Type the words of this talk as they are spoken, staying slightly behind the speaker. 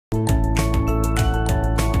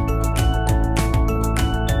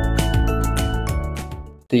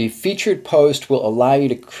The featured post will allow you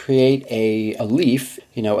to create a leaf,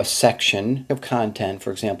 a section of content. For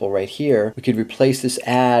example, right here, we could replace this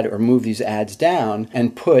ad or move these ads down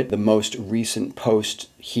and put the most recent post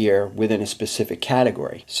here within a specific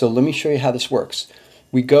category. So let me show you how this works.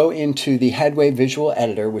 We go into the Headway visual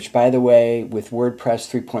editor, which, by the way, with WordPress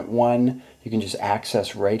 3.1, you can just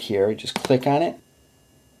access right here. Just click on it.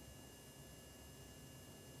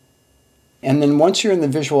 And then once you're in the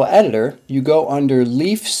visual editor, you go under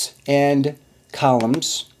Leafs and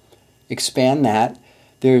Columns, expand that.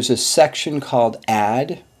 There's a section called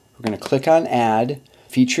Add. We're going to click on Add.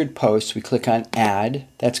 Featured Posts, we click on Add.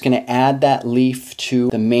 That's going to add that leaf to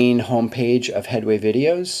the main homepage of Headway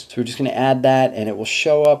Videos. So we're just going to add that, and it will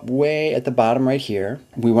show up way at the bottom right here.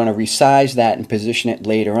 We want to resize that and position it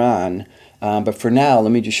later on. But for now,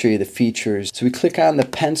 let me just show you the features. So we click on the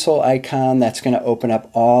pencil icon. That's going to open up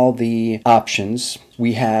all the options.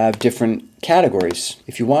 We have different categories.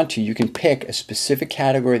 If you want to, you can pick a specific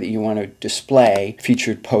category that you want to display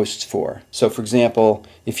featured posts for. So for example,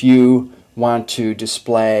 if you want to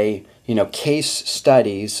display case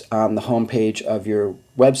studies on the homepage of your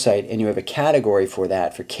website and you have a category for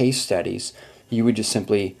that, for case studies, you would just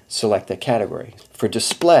simply select that category. For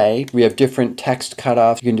display, we have different text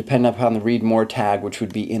cutoffs. You can depend upon the read more tag, which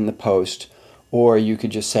would be in the post, or you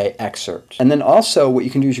could just say excerpt. And then also what you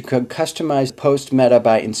can do is you could customize post meta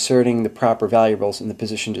by inserting the proper variables in the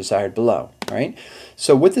position desired below, right?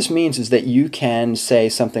 So what this means is that you can say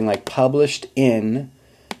something like published in,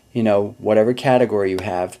 whatever category you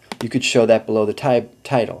have. You could show that below the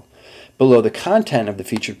title. Below the content of the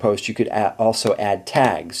featured post, you could also add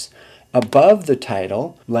tags. Above the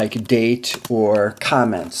title, like date or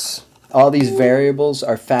comments. All these variables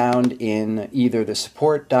are found in either the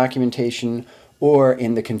support documentation or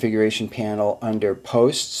in the configuration panel under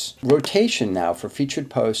posts. Rotation now, for featured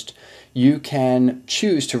post, you can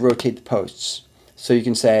choose to rotate the posts. So you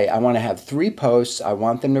can say, I want to have 3 posts, I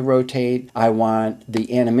want them to rotate, I want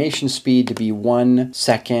the animation speed to be 1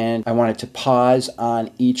 second, I want it to pause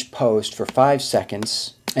on each post for 5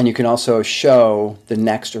 seconds. And you can also show the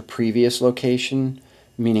next or previous location,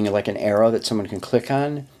 meaning like an arrow that someone can click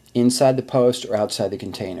on inside the post or outside the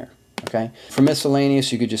container. Okay? For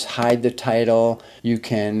miscellaneous, you could just hide the title. You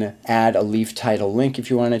can add a leaf title link if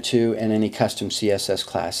you wanted to, and any custom CSS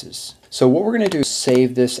classes. So what we're going to do is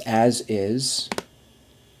save this as is.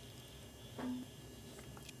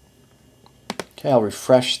 Okay, I'll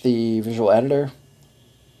refresh the visual editor.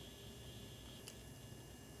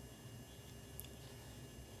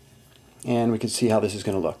 And we can see how this is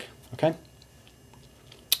going to look. Okay?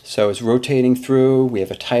 So it's rotating through. We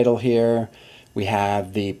have a title here. We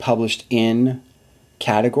have the published in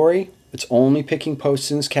category. It's only picking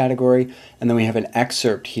posts in this category. And then we have an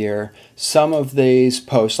excerpt here. Some of these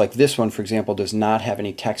posts, like this one, for example, does not have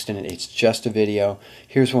any text in it. It's just a video.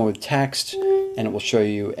 Here's one with text, and it will show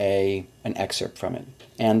you an excerpt from it.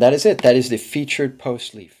 And that is it. That is the featured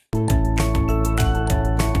post leaf.